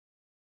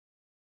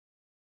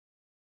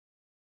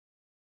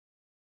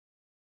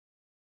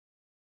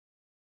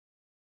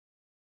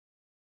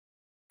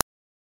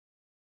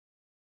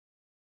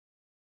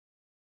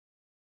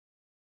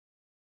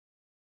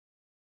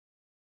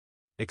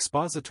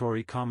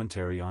Expository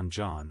Commentary on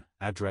John,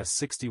 Address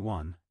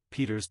 61,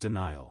 Peter's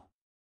Denial.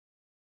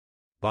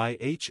 By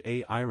H.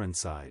 A.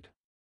 Ironside.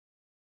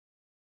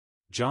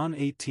 John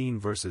 18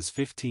 verses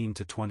 15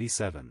 to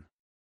 27.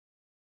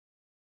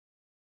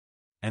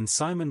 And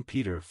Simon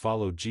Peter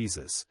followed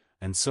Jesus,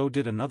 and so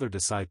did another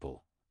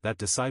disciple. That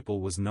disciple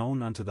was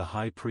known unto the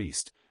high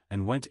priest,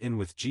 and went in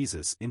with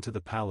Jesus into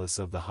the palace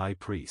of the high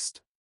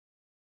priest.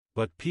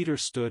 But Peter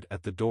stood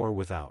at the door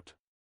without.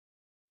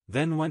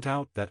 Then went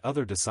out that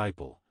other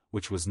disciple,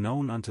 which was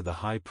known unto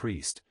the high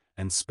priest,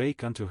 and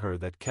spake unto her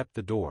that kept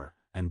the door,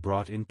 and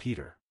brought in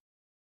Peter.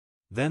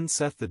 Then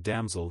saith the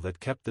damsel that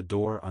kept the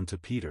door unto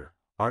Peter,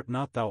 Art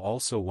not thou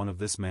also one of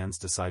this man's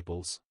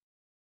disciples?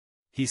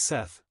 He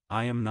saith,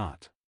 I am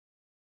not.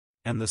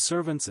 And the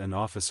servants and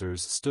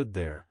officers stood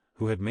there,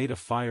 who had made a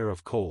fire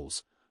of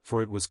coals,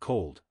 for it was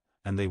cold,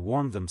 and they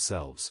warmed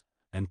themselves,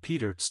 and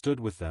Peter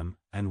stood with them,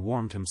 and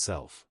warmed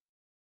himself.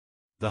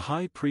 The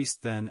high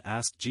priest then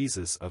asked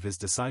Jesus of his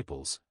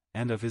disciples,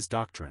 and of his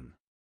doctrine.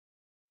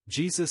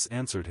 Jesus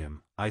answered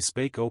him, I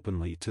spake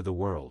openly to the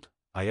world.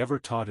 I ever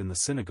taught in the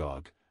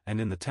synagogue,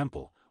 and in the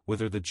temple,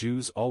 whither the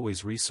Jews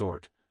always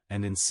resort,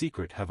 and in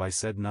secret have I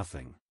said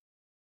nothing.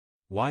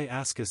 Why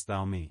askest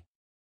thou me?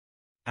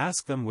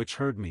 Ask them which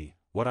heard me,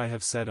 what I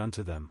have said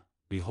unto them.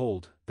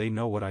 Behold, they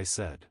know what I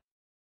said.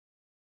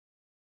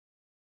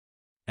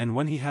 And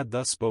when he had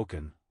thus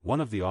spoken, one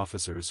of the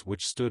officers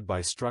which stood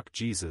by struck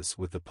Jesus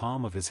with the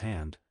palm of his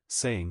hand,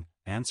 saying,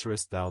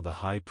 Answerest thou the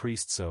high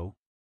priest so?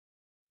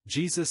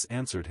 Jesus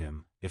answered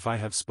him, If I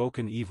have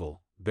spoken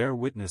evil, bear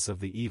witness of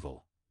the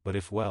evil, but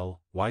if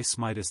well, why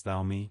smitest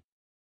thou me?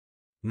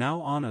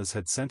 Now Annas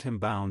had sent him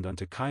bound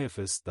unto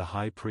Caiaphas the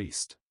high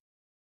priest.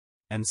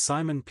 And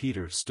Simon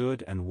Peter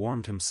stood and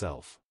warmed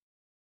himself.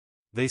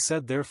 They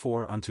said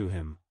therefore unto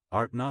him,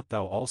 Art not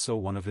thou also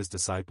one of his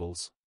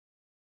disciples?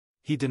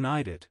 He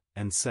denied it,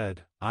 and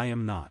said, I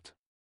am not.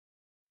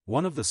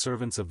 One of the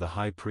servants of the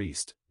high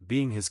priest,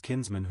 being his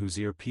kinsman whose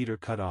ear Peter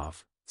cut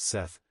off,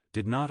 saith,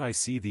 Did not I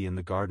see thee in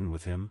the garden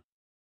with him?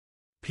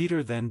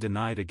 Peter then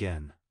denied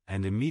again,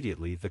 and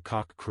immediately the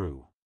cock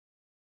crew.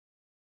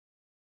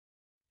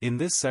 In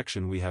this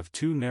section we have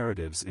two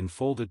narratives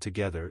enfolded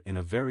together in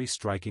a very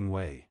striking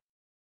way.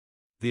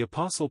 The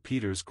Apostle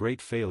Peter's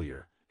great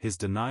failure, his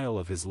denial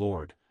of his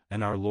Lord,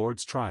 and our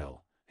Lord's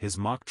trial, his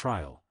mock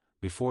trial,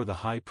 before the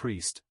high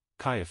priest,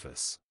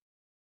 Caiaphas.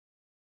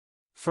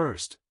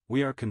 First,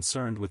 we are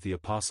concerned with the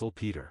Apostle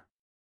Peter.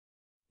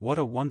 What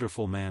a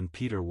wonderful man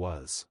Peter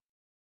was!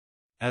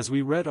 As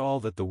we read all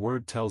that the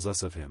Word tells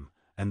us of him,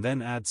 and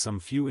then add some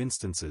few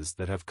instances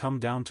that have come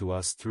down to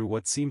us through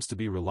what seems to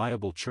be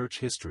reliable church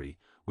history,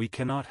 we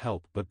cannot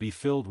help but be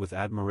filled with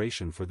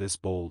admiration for this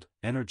bold,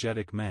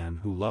 energetic man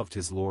who loved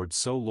his Lord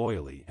so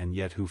loyally and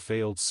yet who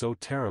failed so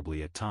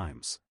terribly at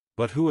times,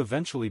 but who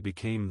eventually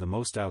became the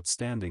most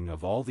outstanding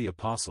of all the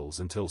apostles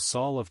until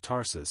Saul of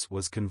Tarsus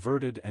was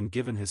converted and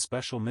given his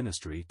special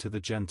ministry to the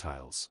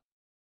Gentiles.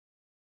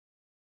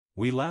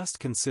 We last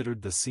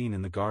considered the scene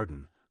in the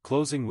garden,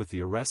 closing with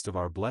the arrest of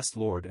our blessed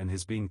Lord and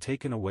his being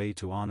taken away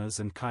to Annas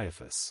and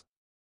Caiaphas.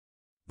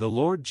 The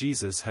Lord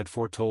Jesus had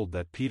foretold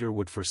that Peter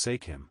would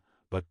forsake him,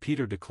 but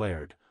Peter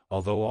declared,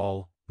 Although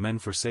all men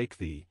forsake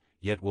thee,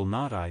 yet will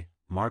not I.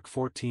 Mark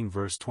 14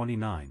 verse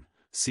 29.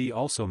 See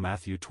also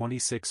Matthew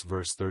 26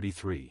 verse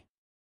 33.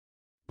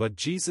 But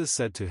Jesus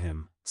said to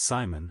him,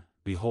 Simon,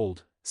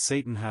 behold,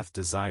 Satan hath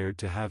desired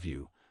to have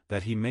you,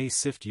 that he may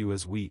sift you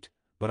as wheat,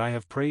 but I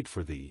have prayed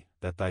for thee,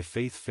 that thy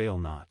faith fail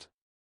not.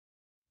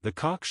 The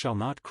cock shall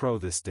not crow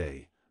this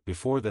day,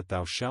 before that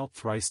thou shalt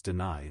thrice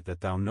deny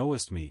that thou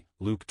knowest me.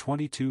 Luke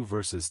 22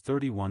 verses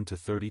 31 to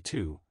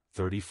 32,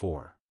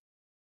 34.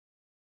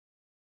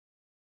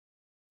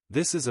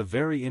 This is a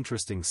very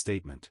interesting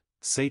statement.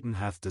 Satan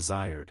hath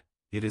desired.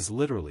 It is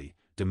literally,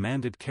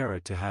 demanded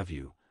to have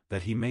you,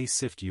 that he may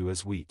sift you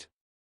as wheat.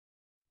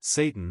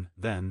 Satan,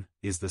 then,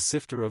 is the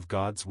sifter of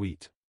God's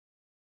wheat.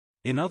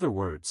 In other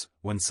words,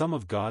 when some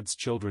of God's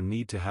children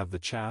need to have the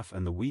chaff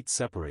and the wheat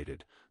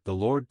separated, the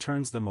Lord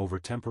turns them over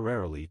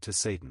temporarily to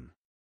Satan.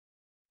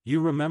 You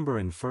remember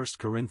in 1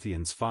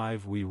 Corinthians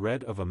 5 we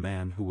read of a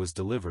man who was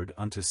delivered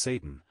unto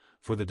Satan,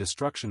 for the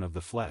destruction of the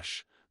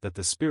flesh, that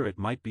the spirit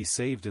might be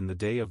saved in the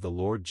day of the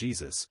Lord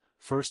Jesus.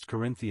 1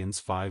 Corinthians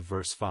 5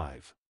 verse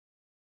 5.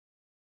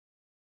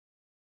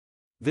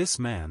 This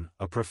man,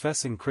 a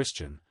professing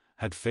Christian,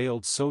 had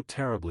failed so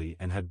terribly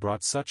and had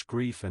brought such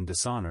grief and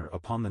dishonor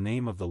upon the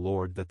name of the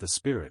Lord that the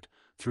Spirit,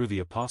 through the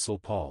Apostle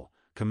Paul,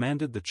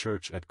 commanded the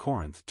church at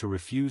Corinth to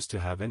refuse to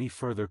have any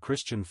further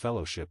Christian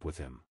fellowship with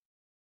him.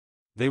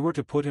 They were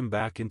to put him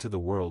back into the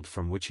world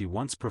from which he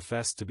once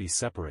professed to be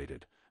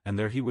separated, and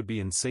there he would be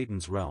in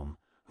Satan's realm,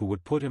 who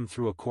would put him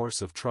through a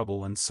course of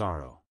trouble and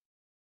sorrow.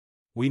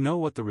 We know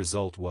what the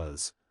result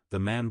was. The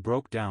man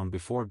broke down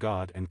before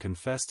God and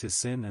confessed his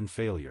sin and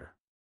failure.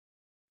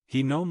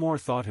 He no more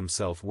thought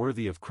himself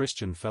worthy of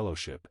Christian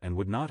fellowship and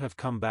would not have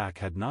come back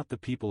had not the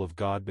people of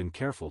God been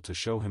careful to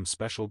show him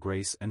special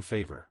grace and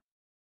favor.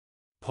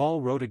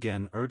 Paul wrote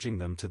again urging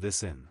them to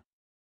this in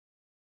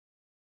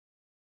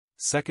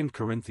 2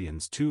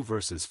 Corinthians 2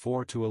 verses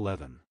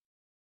 4-11.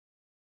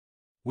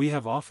 We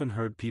have often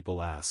heard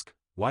people ask,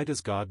 why does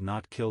God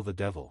not kill the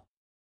devil?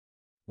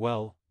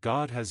 Well,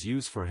 God has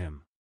use for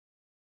him.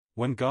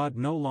 When God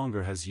no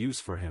longer has use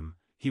for him,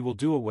 he will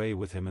do away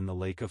with him in the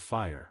lake of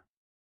fire.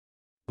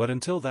 But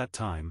until that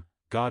time,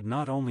 God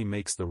not only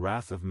makes the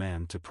wrath of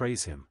man to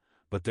praise him,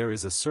 but there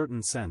is a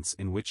certain sense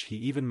in which he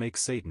even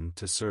makes Satan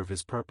to serve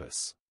his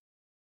purpose.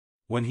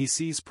 When he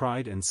sees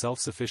pride and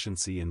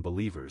self-sufficiency in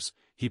believers,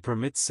 he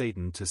permits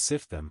Satan to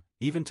sift them,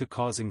 even to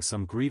causing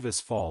some grievous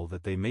fall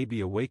that they may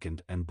be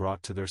awakened and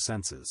brought to their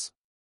senses.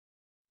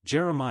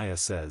 Jeremiah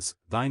says,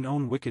 "Thine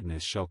own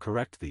wickedness shall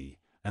correct thee,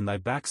 and thy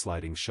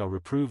backsliding shall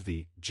reprove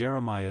thee."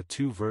 Jeremiah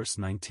 2 verse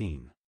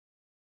 19.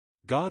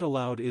 God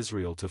allowed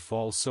Israel to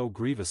fall so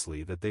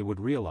grievously that they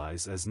would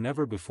realize as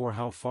never before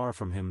how far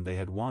from him they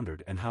had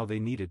wandered and how they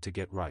needed to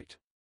get right.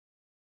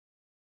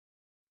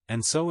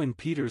 And so in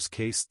Peter's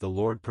case the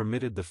Lord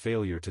permitted the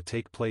failure to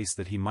take place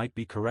that he might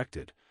be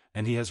corrected,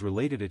 and he has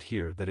related it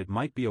here that it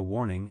might be a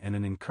warning and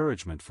an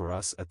encouragement for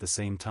us at the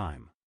same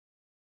time.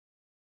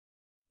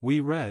 We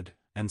read,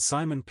 "And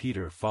Simon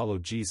Peter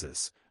followed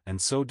Jesus,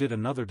 and so did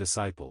another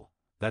disciple.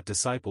 That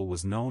disciple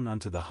was known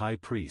unto the high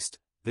priest."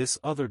 This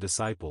other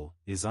disciple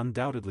is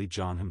undoubtedly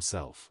John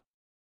himself.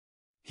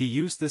 He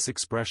used this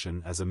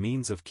expression as a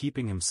means of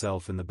keeping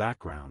himself in the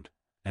background,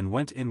 and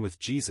went in with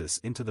Jesus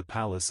into the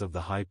palace of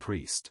the high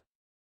priest.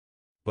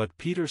 But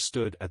Peter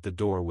stood at the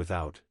door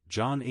without,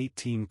 John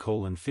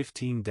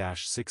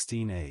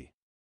 18:15-16a.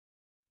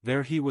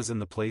 There he was in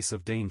the place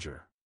of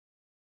danger.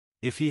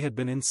 If he had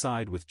been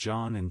inside with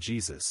John and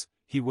Jesus,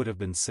 he would have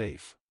been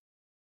safe.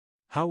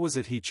 How was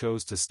it he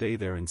chose to stay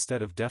there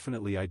instead of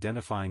definitely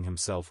identifying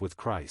himself with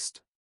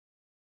Christ?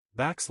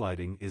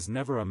 Backsliding is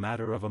never a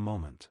matter of a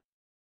moment.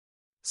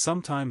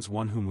 Sometimes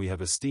one whom we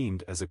have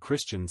esteemed as a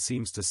Christian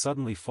seems to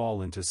suddenly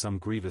fall into some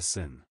grievous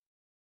sin.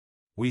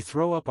 We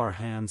throw up our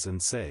hands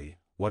and say,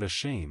 "What a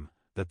shame,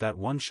 that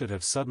one should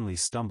have suddenly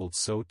stumbled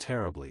so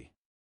terribly."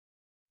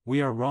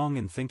 We are wrong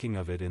in thinking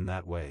of it in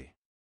that way.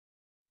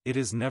 It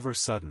is never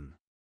sudden.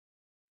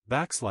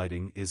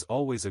 Backsliding is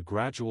always a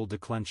gradual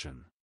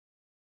declension.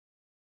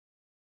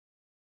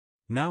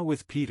 Now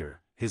with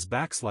Peter, his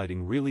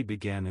backsliding really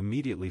began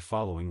immediately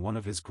following one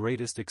of his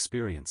greatest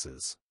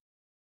experiences.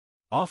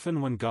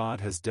 Often when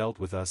God has dealt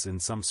with us in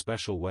some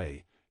special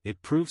way,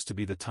 it proves to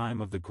be the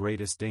time of the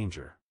greatest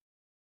danger.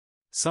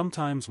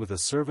 Sometimes with a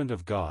servant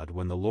of God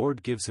when the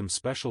Lord gives him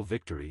special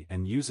victory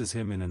and uses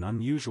him in an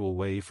unusual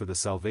way for the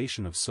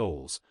salvation of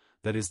souls,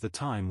 that is the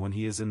time when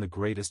he is in the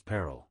greatest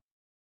peril.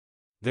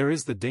 There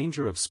is the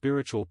danger of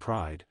spiritual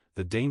pride,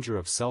 the danger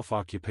of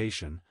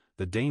self-occupation,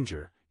 the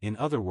danger, in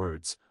other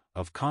words,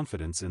 of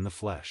confidence in the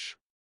flesh.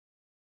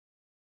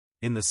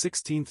 In the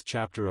 16th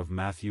chapter of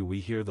Matthew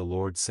we hear the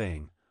Lord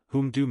saying,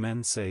 "Whom do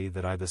men say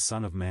that I the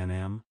Son of Man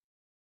am?"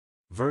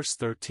 Verse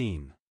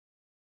 13.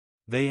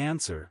 They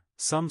answer,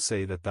 "Some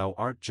say that thou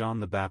art John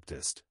the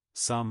Baptist,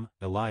 some,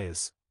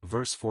 Elias."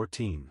 Verse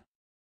 14.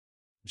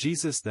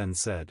 Jesus then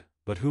said,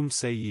 "But whom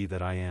say ye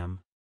that I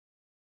am?"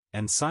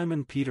 And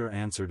Simon Peter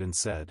answered and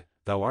said,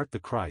 "Thou art the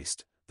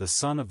Christ, the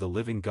Son of the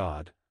living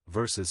God."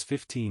 Verses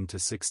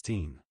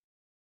 15-16.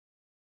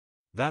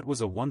 That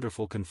was a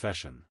wonderful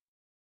confession.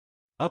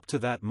 Up to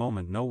that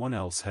moment no one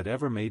else had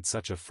ever made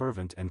such a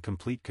fervent and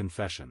complete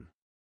confession.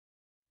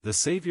 The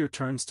Savior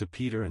turns to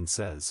Peter and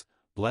says,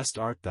 "Blessed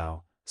art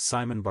thou,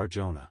 Simon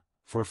Bar-Jonah,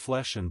 for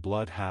flesh and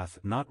blood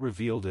hath not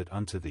revealed it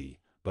unto thee,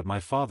 but my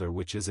Father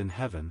which is in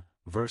heaven."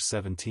 Verse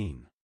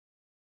 17.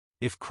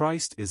 If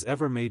Christ is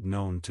ever made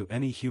known to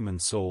any human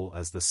soul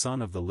as the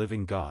Son of the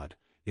living God,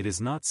 it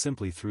is not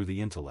simply through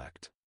the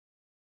intellect.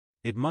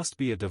 It must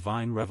be a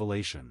divine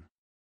revelation.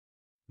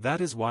 That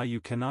is why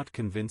you cannot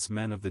convince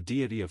men of the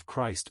deity of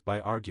Christ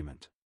by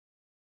argument.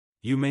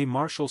 You may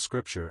marshal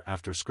scripture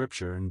after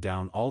scripture and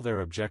down all their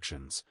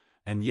objections,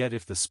 and yet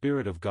if the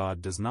Spirit of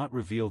God does not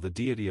reveal the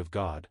deity of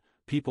God,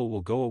 people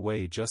will go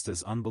away just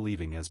as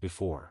unbelieving as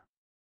before.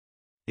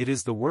 It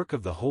is the work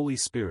of the Holy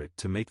Spirit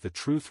to make the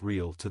truth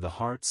real to the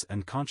hearts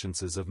and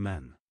consciences of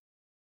men.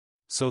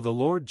 So the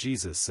Lord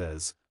Jesus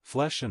says,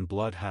 "Flesh and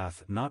blood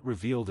hath not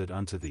revealed it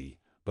unto thee,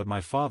 but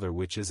my Father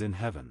which is in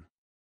heaven."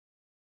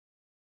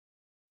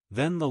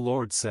 Then the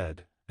Lord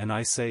said, "And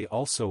I say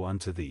also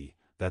unto thee,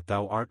 that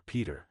thou art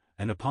Peter,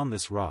 and upon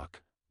this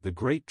rock, the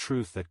great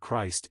truth that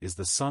Christ is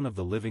the Son of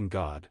the living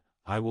God,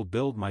 I will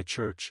build my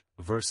church."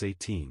 Verse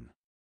 18.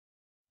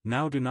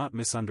 Now do not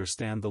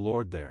misunderstand the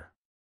Lord there.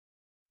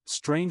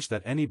 Strange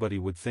that anybody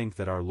would think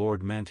that our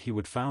Lord meant he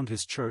would found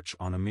his church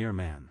on a mere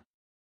man.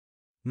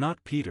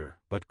 Not Peter,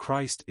 but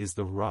Christ is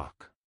the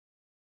rock.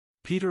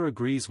 Peter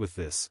agrees with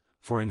this,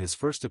 for in his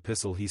first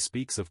epistle he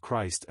speaks of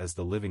Christ as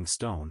the living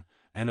stone,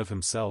 and of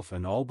himself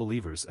and all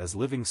believers as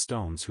living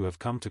stones who have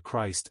come to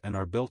Christ and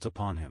are built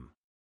upon him.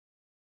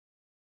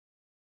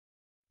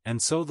 And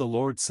so the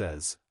Lord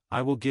says,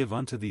 "I will give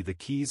unto thee the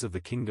keys of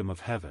the kingdom of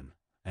heaven,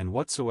 and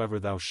whatsoever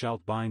thou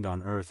shalt bind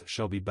on earth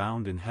shall be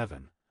bound in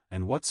heaven,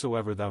 and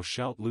whatsoever thou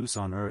shalt loose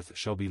on earth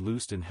shall be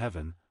loosed in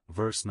heaven."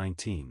 Verse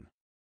 19.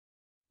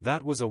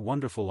 That was a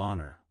wonderful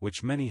honor,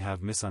 which many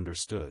have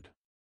misunderstood.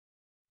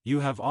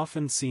 You have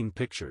often seen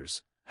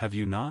pictures, have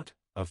you not,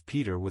 of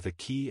Peter with a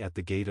key at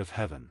the gate of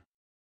heaven.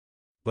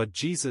 But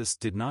Jesus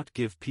did not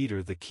give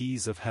Peter the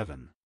keys of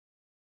heaven.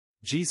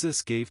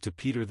 Jesus gave to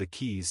Peter the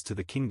keys to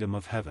the kingdom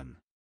of heaven.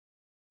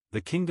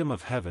 The kingdom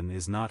of heaven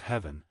is not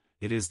heaven,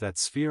 it is that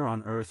sphere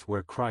on earth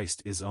where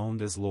Christ is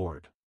owned as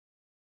Lord.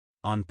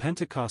 On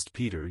Pentecost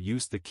Peter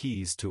used the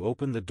keys to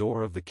open the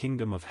door of the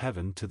kingdom of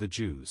heaven to the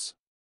Jews.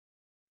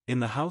 In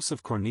the house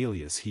of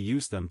Cornelius he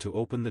used them to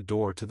open the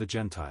door to the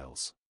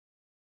Gentiles.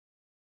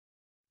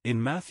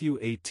 In Matthew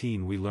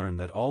 18 we learn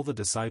that all the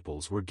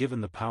disciples were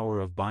given the power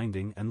of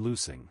binding and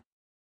loosing.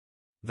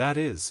 That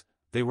is,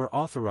 they were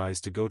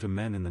authorized to go to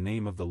men in the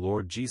name of the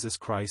Lord Jesus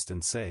Christ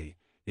and say,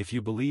 "If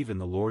you believe in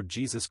the Lord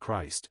Jesus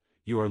Christ,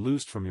 you are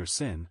loosed from your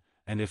sin,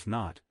 and if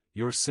not,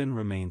 your sin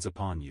remains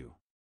upon you."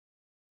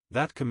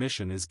 That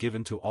commission is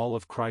given to all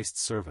of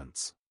Christ's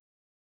servants.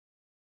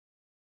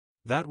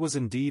 That was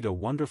indeed a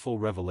wonderful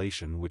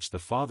revelation which the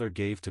Father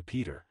gave to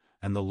Peter,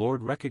 and the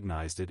Lord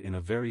recognized it in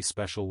a very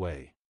special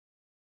way.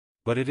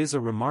 But it is a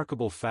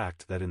remarkable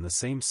fact that in the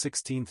same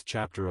 16th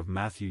chapter of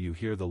Matthew you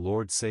hear the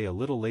Lord say a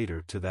little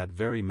later to that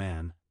very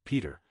man,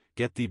 "Peter,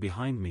 get thee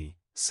behind me,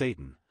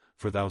 Satan,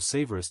 for thou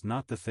savorest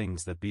not the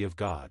things that be of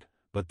God,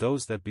 but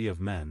those that be of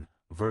men,"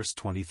 verse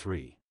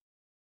 23.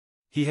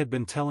 He had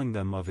been telling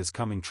them of his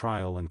coming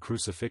trial and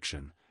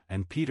crucifixion,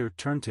 and Peter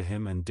turned to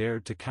him and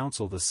dared to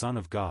counsel the Son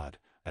of God,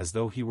 as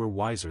though he were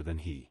wiser than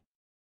he.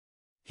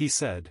 He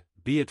said,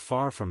 "Be it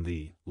far from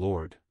thee,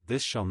 Lord,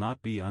 this shall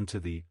not be unto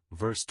thee,"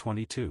 verse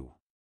 22.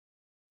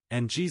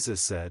 And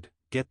Jesus said,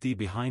 "Get thee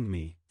behind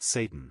me,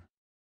 Satan."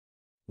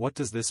 What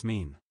does this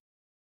mean?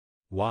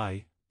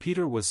 Why,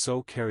 Peter was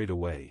so carried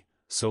away,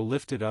 so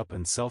lifted up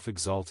and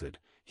self-exalted,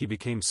 he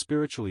became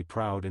spiritually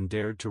proud and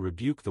dared to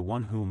rebuke the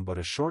one whom but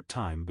a short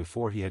time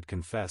before he had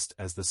confessed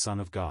as the Son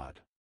of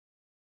God.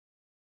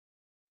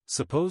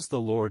 Suppose the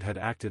Lord had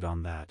acted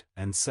on that,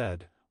 and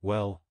said,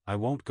 "Well, I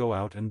won't go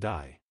out and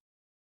die."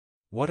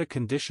 What a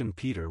condition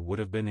Peter would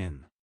have been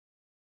in.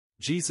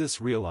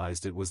 Jesus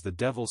realized it was the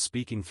devil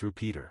speaking through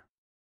Peter.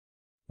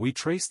 We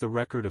trace the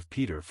record of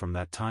Peter from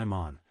that time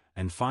on,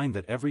 and find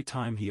that every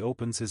time he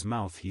opens his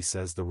mouth he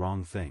says the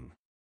wrong thing.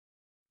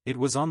 It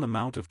was on the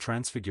Mount of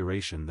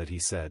Transfiguration that he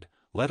said,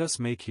 "Let us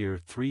make here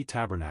 3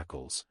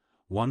 tabernacles,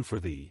 one for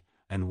thee,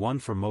 and one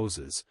for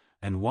Moses,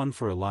 and one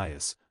for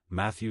Elias,"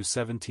 Matthew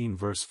 17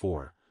 verse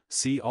 4,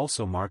 see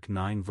also Mark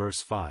 9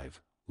 verse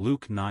 5,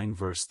 Luke 9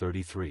 verse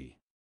 33.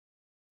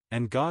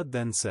 And God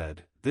then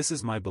said, "This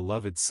is my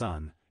beloved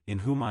Son, in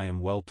whom I am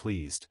well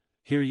pleased,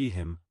 hear ye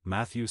him,"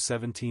 Matthew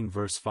 17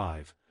 verse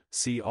 5,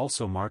 see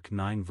also Mark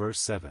 9 verse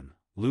 7,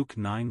 Luke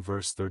 9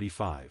 verse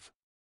 35.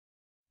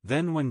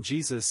 Then when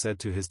Jesus said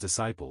to his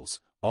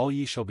disciples, "All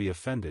ye shall be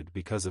offended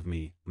because of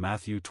me,"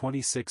 Matthew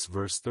 26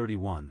 verse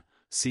 31,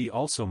 see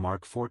also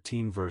Mark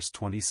 14 verse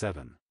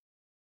 27.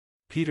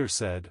 Peter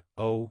said,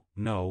 "Oh,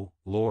 no,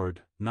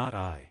 Lord, not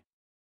I.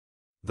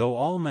 Though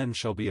all men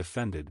shall be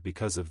offended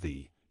because of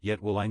thee,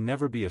 yet will I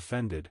never be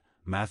offended,"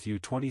 Matthew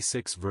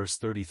 26 verse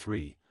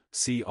 33,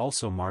 see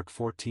also Mark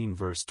 14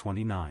 verse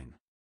 29.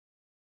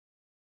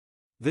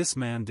 This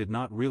man did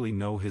not really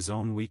know his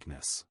own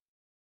weakness.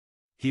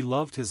 He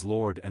loved his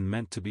Lord and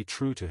meant to be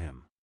true to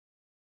him.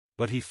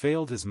 But he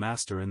failed his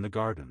master in the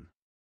garden.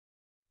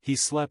 He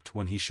slept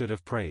when he should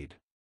have prayed.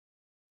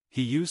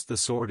 He used the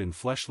sword in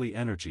fleshly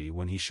energy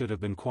when he should have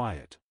been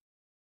quiet.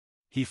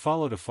 He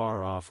followed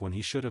afar off when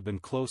he should have been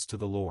close to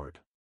the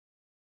Lord.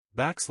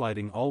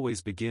 Backsliding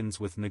always begins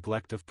with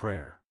neglect of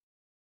prayer.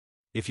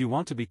 If you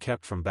want to be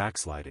kept from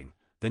backsliding,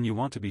 then you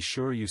want to be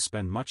sure you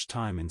spend much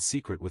time in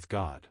secret with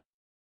God.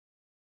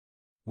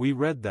 We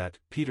read that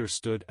Peter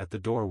stood at the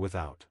door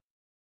without.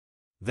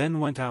 Then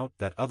went out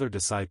that other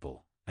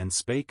disciple, and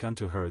spake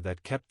unto her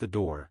that kept the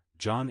door,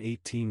 John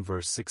 18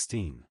 verse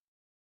 16.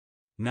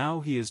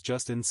 Now he is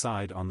just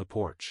inside on the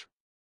porch.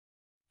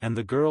 And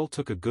the girl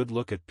took a good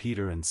look at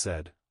Peter and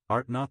said,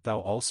 "Art not thou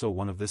also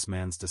one of this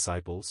man's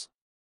disciples?"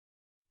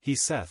 He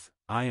saith,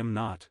 "I am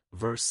not,"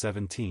 verse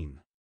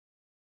 17.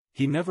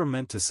 He never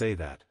meant to say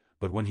that,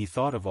 but when he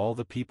thought of all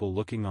the people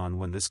looking on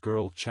when this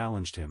girl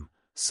challenged him,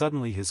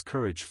 suddenly his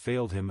courage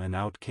failed him and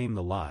out came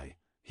the lie,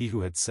 he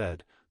who had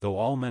said, "Though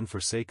all men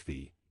forsake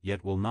thee,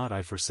 yet will not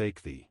I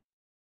forsake thee."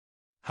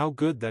 How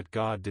good that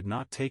God did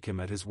not take him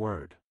at his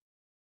word.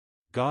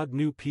 God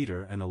knew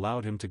Peter and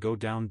allowed him to go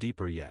down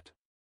deeper yet.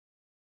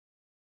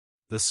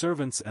 The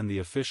servants and the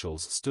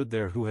officials stood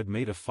there who had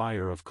made a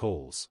fire of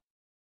coals.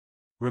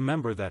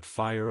 Remember that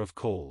fire of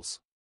coals.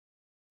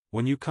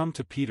 When you come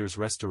to Peter's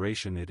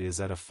restoration it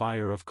is at a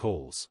fire of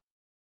coals.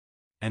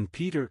 And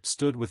Peter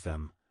stood with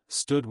them,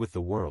 stood with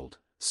the world,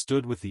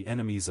 stood with the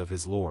enemies of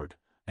his Lord,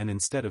 and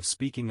instead of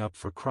speaking up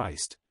for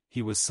Christ,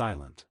 he was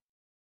silent.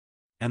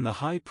 And the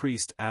high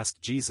priest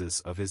asked Jesus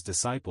of his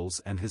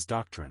disciples and his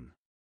doctrine.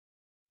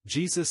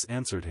 Jesus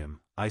answered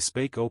him, "I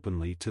spake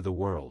openly to the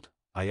world,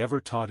 I ever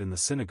taught in the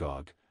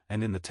synagogue,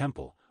 and in the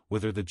temple,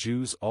 whither the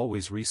Jews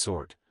always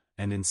resort,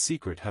 and in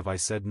secret have I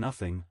said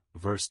nothing,"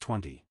 verse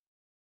 20.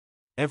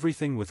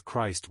 Everything with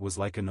Christ was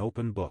like an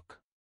open book.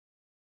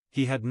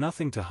 He had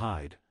nothing to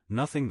hide,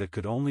 nothing that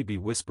could only be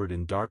whispered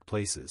in dark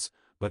places,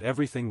 but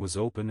everything was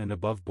open and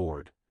above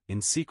board.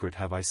 In secret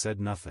have I said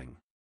nothing.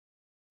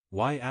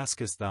 Why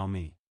askest thou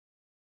me?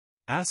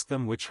 Ask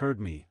them which heard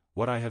me,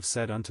 what I have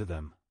said unto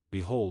them.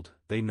 Behold,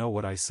 they know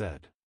what I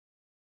said.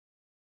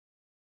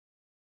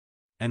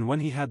 And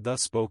when he had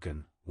thus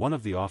spoken, one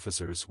of the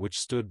officers which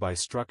stood by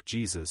struck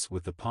Jesus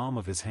with the palm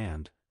of his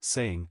hand,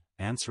 saying,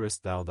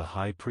 Answerest thou the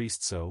high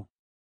priest so?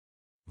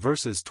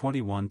 Verses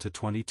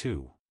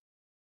 21-22.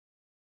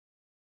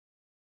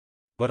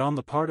 But on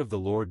the part of the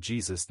Lord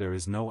Jesus there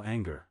is no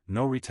anger,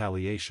 no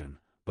retaliation,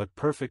 but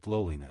perfect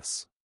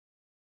lowliness.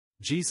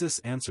 Jesus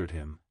answered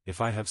him, If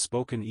I have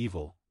spoken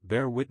evil,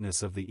 bear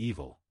witness of the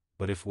evil,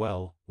 but if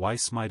well, why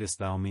smitest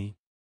thou me?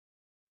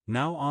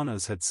 Now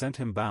Annas had sent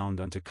him bound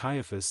unto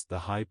Caiaphas the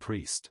high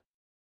priest.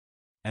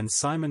 And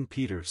Simon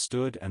Peter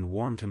stood and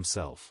warmed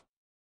himself.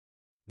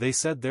 They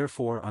said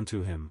therefore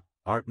unto him,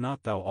 Art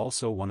not thou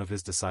also one of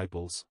his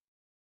disciples?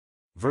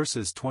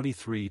 Verses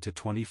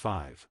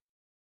 23-25.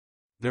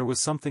 There was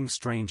something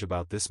strange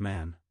about this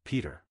man,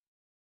 Peter.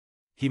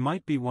 He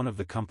might be one of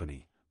the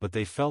company, but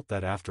they felt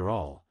that after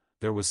all,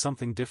 there was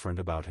something different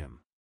about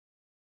him.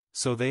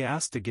 So they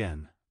asked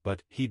again,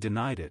 but he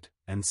denied it,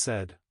 and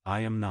said, I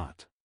am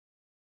not.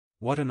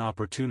 What an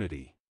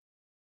opportunity!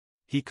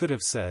 He could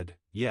have said,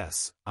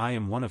 Yes, I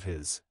am one of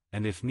his,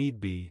 and if need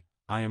be,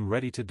 I am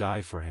ready to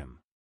die for him.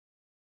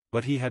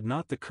 But he had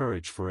not the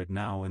courage for it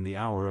now in the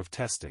hour of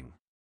testing.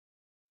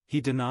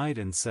 He denied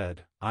and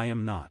said, I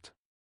am not.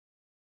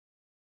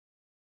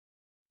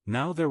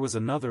 Now there was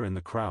another in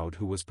the crowd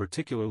who was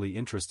particularly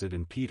interested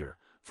in Peter,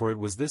 for it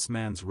was this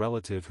man's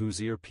relative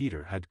whose ear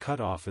Peter had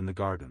cut off in the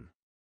garden.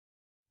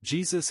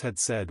 Jesus had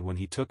said when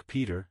he took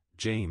Peter,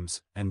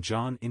 James, and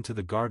John into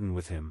the garden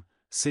with him,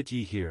 Sit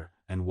ye here,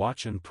 and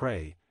watch and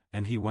pray,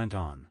 and he went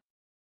on.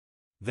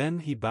 Then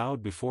he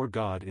bowed before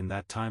God in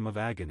that time of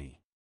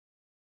agony.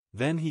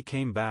 Then he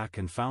came back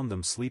and found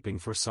them sleeping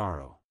for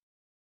sorrow.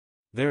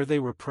 There they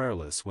were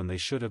prayerless when they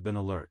should have been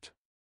alert.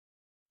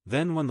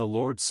 Then when the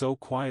Lord so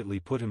quietly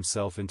put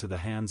himself into the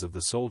hands of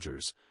the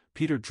soldiers,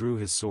 Peter drew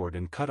his sword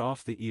and cut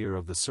off the ear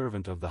of the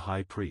servant of the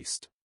high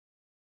priest.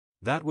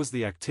 That was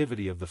the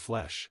activity of the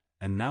flesh,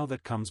 and now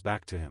that comes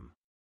back to him.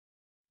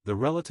 The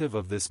relative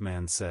of this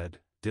man said,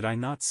 Did I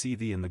not see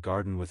thee in the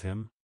garden with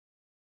him?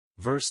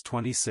 Verse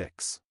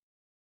 26.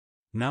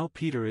 Now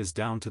Peter is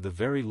down to the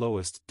very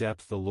lowest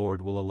depth the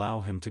Lord will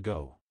allow him to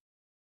go.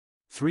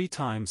 3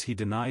 times he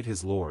denied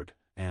his Lord,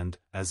 and,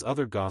 as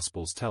other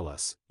Gospels tell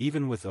us,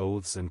 even with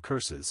oaths and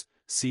curses,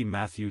 see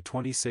Matthew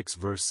 26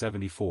 verse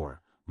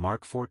 74,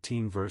 Mark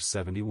 14 verse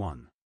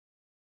 71.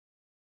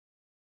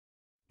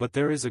 But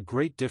there is a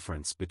great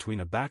difference between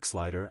a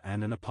backslider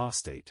and an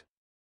apostate.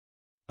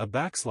 A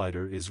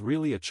backslider is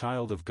really a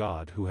child of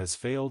God who has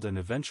failed and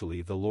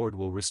eventually the Lord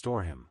will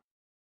restore him.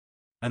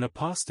 An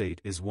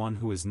apostate is one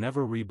who is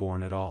never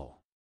reborn at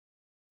all.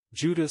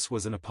 Judas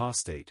was an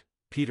apostate,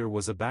 Peter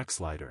was a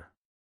backslider.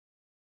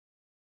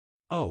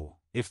 Oh,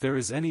 if there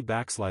is any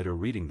backslider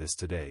reading this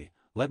today,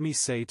 let me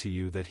say to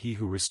you that he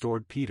who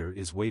restored Peter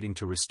is waiting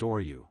to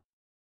restore you.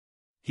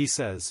 He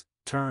says,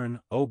 Turn,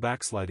 O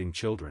backsliding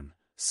children,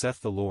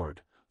 saith the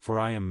Lord, for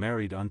I am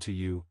married unto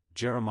you,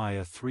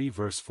 Jeremiah 3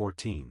 verse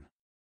 14.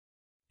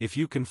 If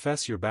you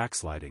confess your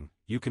backsliding,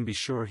 you can be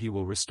sure he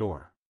will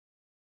restore.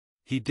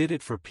 He did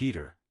it for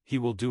Peter, he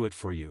will do it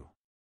for you.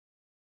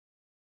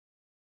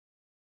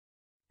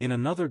 In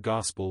another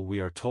gospel we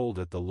are told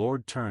that the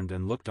Lord turned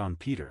and looked on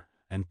Peter,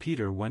 and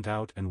Peter went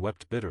out and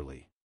wept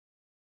bitterly.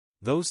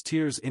 Those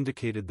tears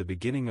indicated the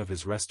beginning of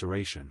his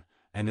restoration,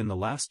 and in the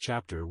last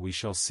chapter we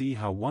shall see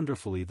how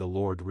wonderfully the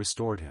Lord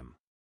restored him.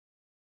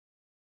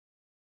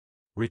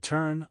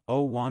 Return,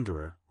 O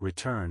wanderer,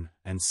 return,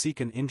 and seek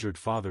an injured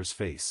father's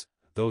face,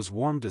 those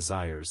warm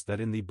desires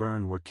that in thee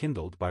burn were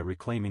kindled by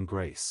reclaiming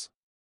grace.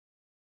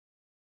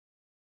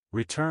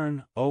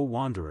 Return, O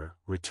wanderer,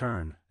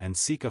 return, and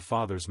seek a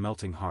father's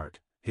melting heart,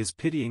 his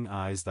pitying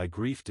eyes thy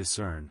grief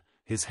discern,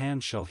 his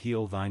hand shall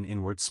heal thine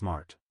inward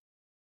smart.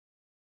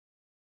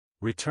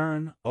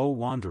 Return, O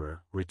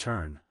wanderer,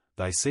 return,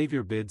 thy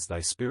Saviour bids thy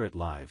spirit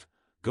live,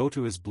 go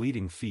to his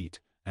bleeding feet,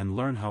 and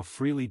learn how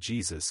freely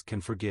Jesus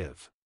can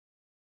forgive.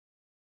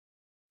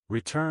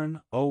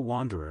 Return, O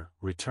wanderer,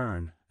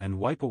 return, and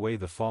wipe away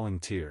the falling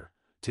tear,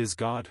 'tis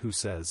God who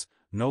says,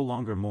 No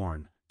longer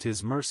mourn,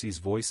 'tis mercy's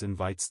voice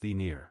invites thee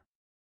near.